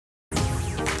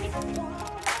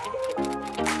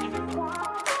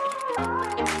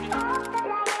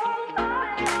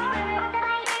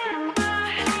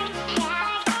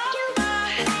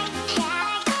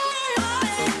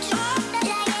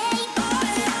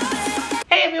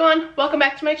everyone, welcome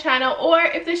back to my channel, or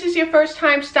if this is your first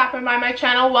time stopping by my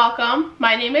channel, welcome.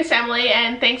 My name is Emily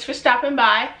and thanks for stopping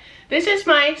by. This is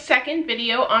my second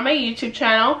video on my YouTube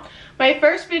channel. My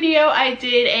first video I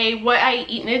did a what I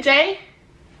eat in a day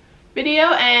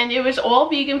video, and it was all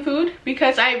vegan food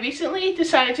because I recently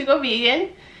decided to go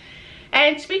vegan.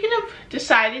 And speaking of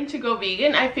deciding to go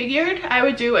vegan, I figured I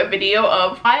would do a video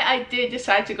of why I did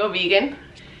decide to go vegan.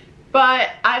 But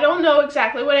I don't know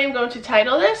exactly what I'm going to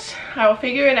title this. I will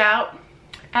figure it out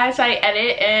as I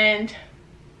edit and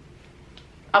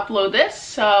upload this.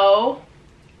 So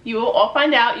you will all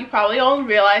find out. You probably all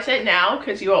realize it now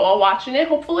because you are all watching it,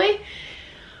 hopefully.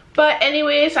 But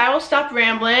anyways, I will stop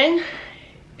rambling.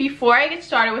 Before I get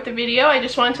started with the video, I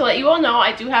just wanted to let you all know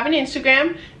I do have an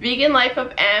Instagram,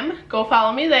 veganlifeofem. Go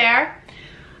follow me there.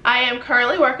 I am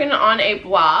currently working on a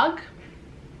blog,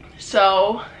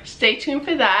 so stay tuned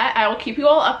for that. I will keep you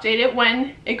all updated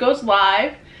when it goes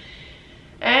live.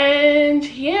 And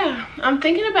yeah, I'm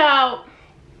thinking about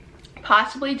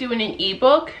possibly doing an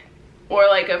ebook or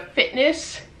like a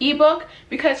fitness ebook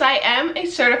because I am a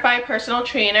certified personal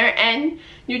trainer and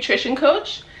nutrition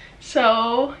coach.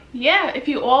 So yeah, if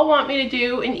you all want me to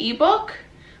do an ebook,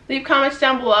 leave comments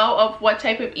down below of what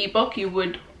type of ebook you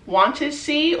would want to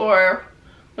see or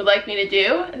would like me to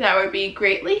do. That would be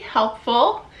greatly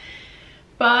helpful.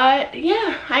 But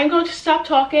yeah, I'm going to stop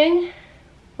talking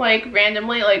like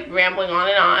randomly, like rambling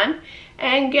on,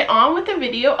 and get on with the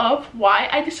video of why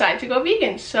I decided to go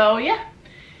vegan. So yeah,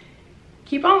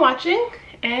 keep on watching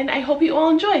and I hope you all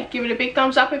enjoy. Give it a big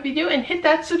thumbs up if you do and hit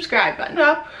that subscribe button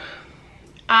up.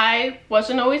 I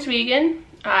wasn't always vegan.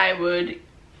 I would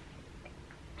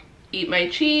eat my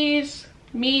cheese,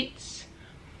 meats,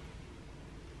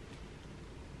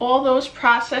 all those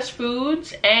processed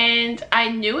foods, and I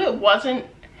knew it wasn't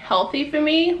healthy for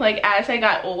me like as I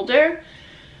got older,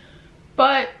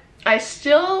 but I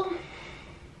still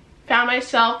found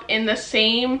myself in the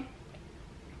same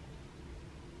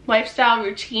lifestyle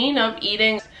routine of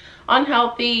eating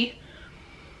unhealthy,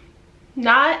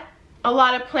 not a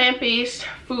lot of plant-based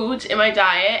foods in my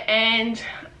diet. And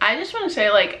I just want to say,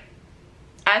 like,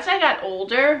 as I got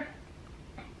older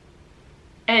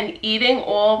and eating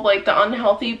all of like the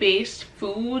unhealthy based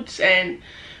foods and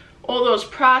all those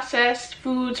processed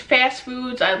foods, fast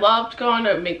foods, I loved going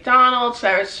to McDonald's.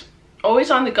 I was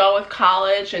always on the go with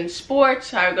college and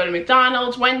sports. I would go to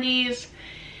McDonald's, Wendy's,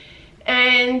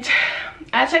 and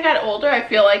as I got older I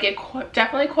feel like it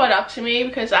definitely caught up to me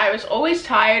because I was always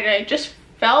tired and I just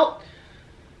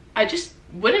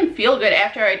wouldn't feel good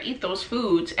after I'd eat those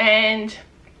foods, and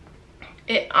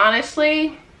it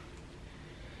honestly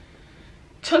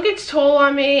took its toll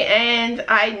on me, and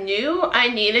I knew I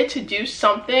needed to do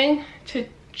something to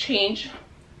change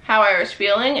how I was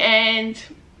feeling. And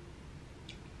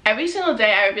every single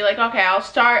day I would be like, okay, I'll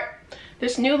start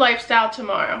this new lifestyle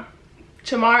tomorrow would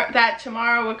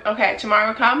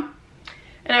come,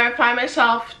 and I would find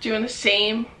myself doing the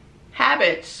same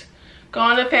habits,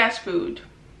 going to fast food,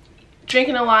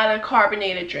 drinking a lot of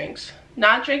carbonated drinks,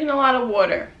 not drinking a lot of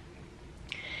water.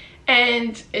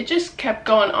 And it just kept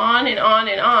going on and on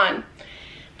and on.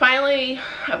 Finally,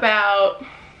 about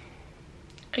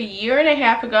a year and a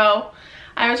half ago,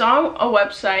 I was on a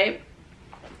website,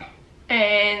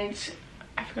 and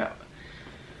I forgot.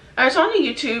 I was on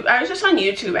YouTube. I was just on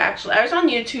YouTube, actually. I was on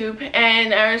YouTube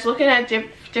and I was looking at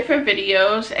different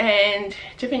videos and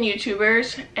different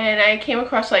YouTubers, and I came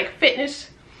across like fitness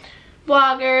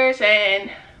vloggers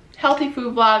and healthy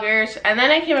food vloggers, and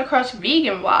then I came across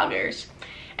vegan vloggers.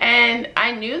 And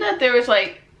I knew that there was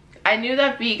like, I knew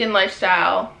that vegan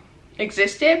lifestyle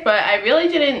existed, but I really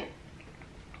didn't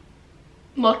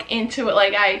look into it.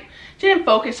 Like, I didn't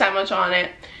focus that much on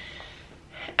it.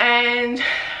 And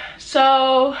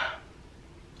so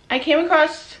I came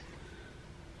across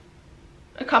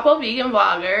a couple of vegan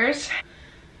vloggers.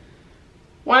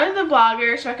 One of the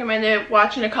vloggers recommended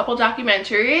watching a couple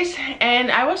documentaries,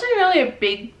 and I wasn't really a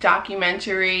big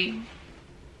documentary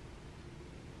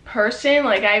person.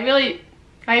 Like, I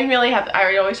didn't really have, I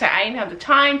would always say I didn't have the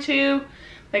time to,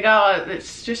 like, oh,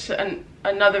 it's just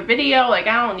another video, like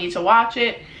I don't need to watch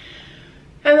it.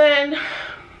 And then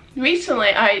recently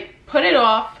I put it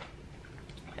off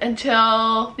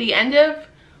until the end of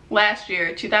last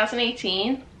year,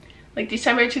 2018, like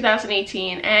December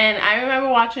 2018, and I remember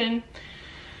watching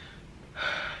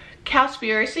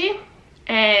Cowspiracy,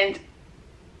 and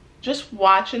just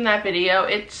watching that video,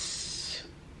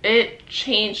 it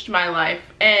changed my life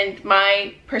and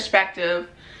my perspective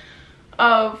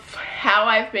of how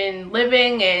I've been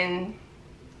living and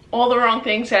all the wrong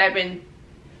things that I've been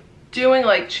doing,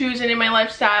 like choosing in my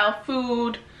lifestyle,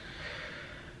 food,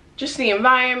 just the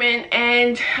environment,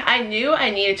 and I knew I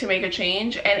needed to make a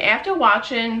change. And after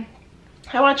watching,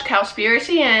 I watched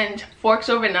Cowspiracy and Forks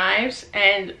Over Knives,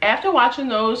 and after watching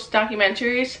those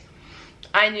documentaries,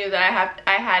 I knew that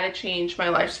I had to change my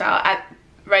lifestyle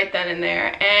right then and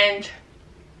there. And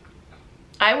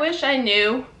I wish I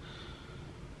knew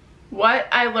what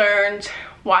I learned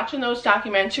watching those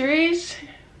documentaries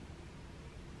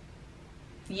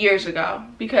years ago,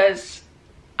 because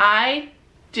I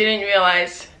didn't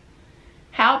realize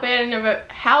how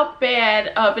bad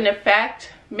of an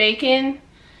effect making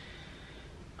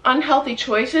unhealthy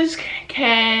choices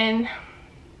can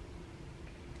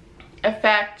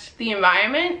affect the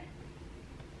environment,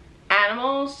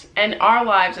 animals, and our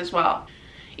lives as well.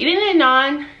 Eating a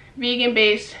non-vegan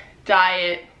based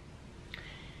diet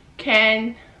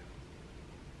can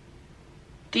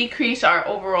decrease our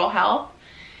overall health.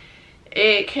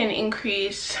 It can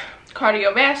increase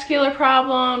cardiovascular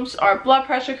problems, our blood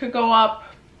pressure could go up,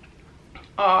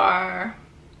 our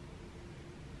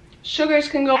sugars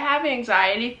can go. I have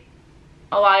anxiety,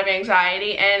 a lot of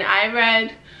anxiety, and I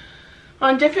read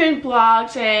on different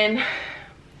blogs and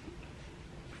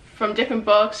from different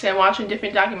books and watching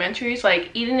different documentaries, like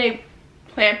eating a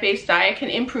plant-based diet can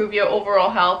improve your overall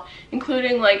health,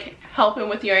 including like helping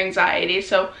with your anxiety.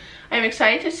 So I'm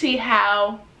excited to see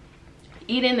how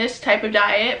eating this type of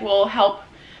diet will help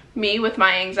me with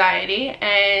my anxiety,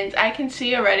 and I can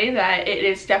see already that it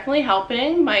is definitely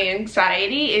helping. My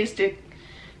anxiety is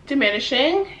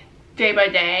diminishing day by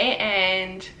day,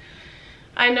 and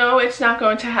I know it's not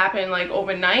going to happen like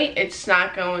overnight. It's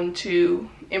not going to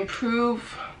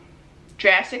improve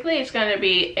drastically. It's going to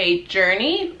be a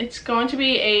journey. It's going to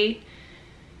be a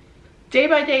day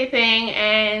by day thing,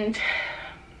 and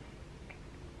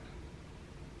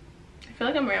I feel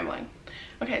like I'm rambling.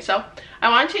 Okay, so I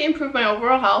want to improve my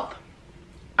overall health.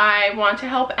 I want to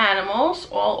help animals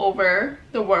all over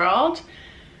the world,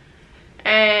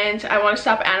 and I want to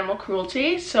stop animal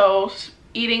cruelty. So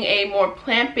eating a more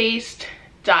plant-based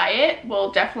diet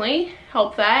will definitely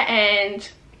help that. And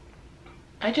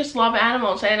I just love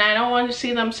animals, and I don't want to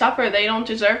see them suffer. They don't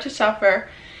deserve to suffer,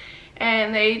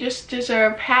 and they just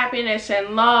deserve happiness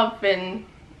and love. And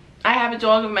I have a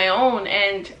dog of my own,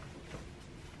 and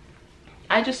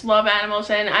I just love animals,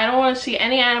 and I don't want to see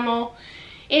any animal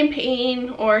in pain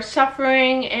or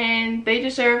suffering, and they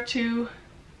deserve to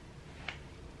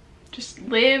just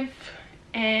live.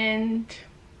 And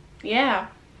yeah.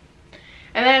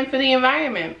 And then for the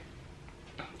environment,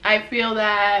 I feel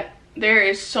that there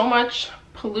is so much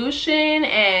pollution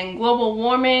and global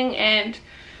warming, and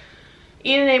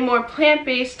eating a more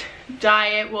plant-based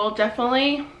diet will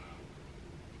definitely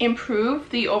improve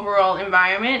the overall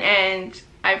environment. And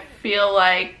I feel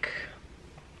like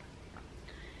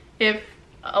if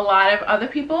a lot of other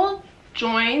people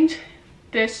joined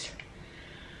this,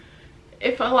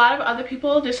 if a lot of other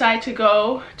people decide to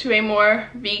go to a more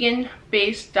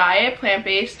vegan-based diet,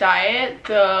 plant-based diet,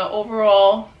 the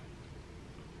overall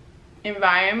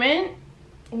environment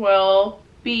will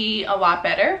be a lot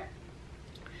better.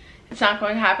 It's not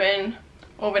going to happen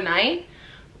overnight,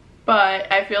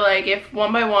 but I feel like if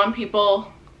one by one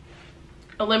people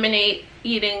eliminate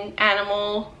eating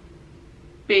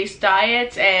animal-based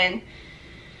diets and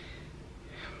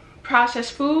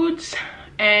processed foods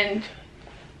and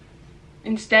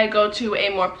instead go to a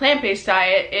more plant-based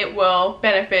diet, it will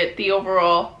benefit the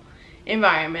overall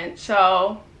environment.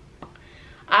 So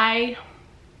I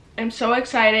am so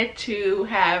excited to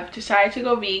have decided to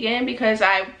go vegan, because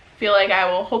I feel like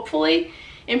I will hopefully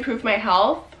improve my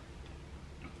health,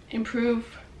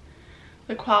 improve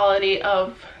the quality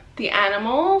of the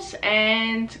animals,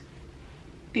 and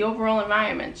the overall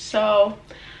environment. So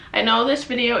I know this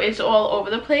video is all over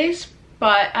the place,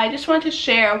 but I just want to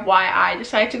share why I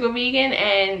decided to go vegan.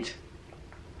 And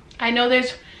I know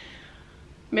there's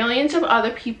millions of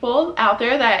other people out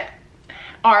there that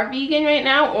are vegan right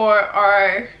now, or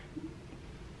are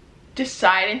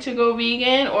deciding to go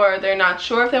vegan, or they're not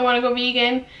sure if they want to go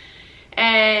vegan.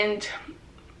 And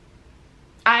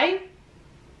I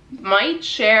might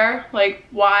share like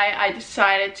why I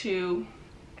decided to,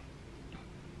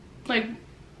 like,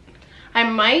 I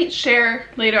might share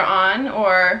later on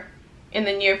or in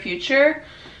the near future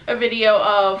a video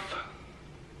of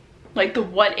like the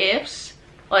what ifs,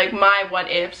 like my what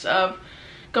ifs of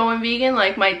going vegan,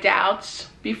 like my doubts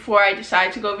before I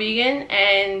decided to go vegan.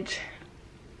 And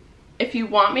if you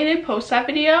want me to post that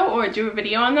video or do a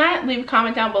video on that, leave a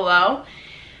comment down below,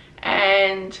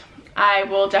 and I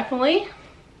will definitely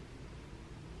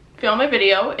film a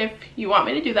video if you want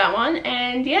me to do that one.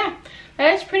 And yeah,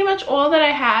 that is pretty much all that I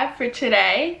have for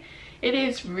today. It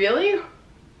is really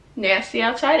nasty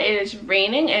outside. It is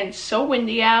raining and so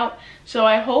windy out, so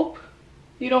I hope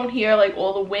you don't hear like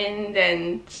all the wind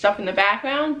and stuff in the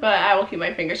background, but I will keep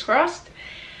my fingers crossed.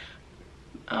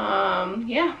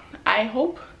 Yeah, I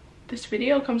hope this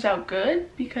video comes out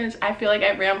good because I feel like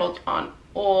I rambled on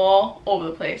all over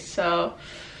the place, so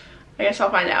I guess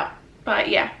I'll find out. But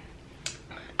yeah,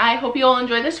 I hope you all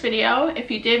enjoyed this video.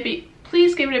 If you did,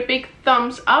 please give it a big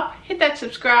thumbs up, hit that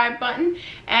subscribe button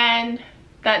and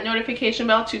that notification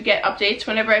bell to get updates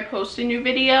whenever I post a new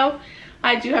video.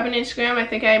 I do have an Instagram, I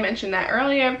think I mentioned that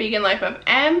earlier,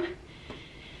 veganlifeofem.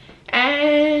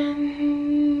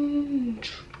 And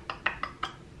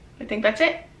I think that's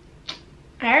it.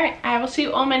 Alright, I will see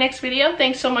you all in my next video.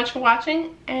 Thanks so much for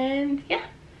watching, and yeah,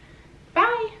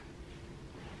 bye!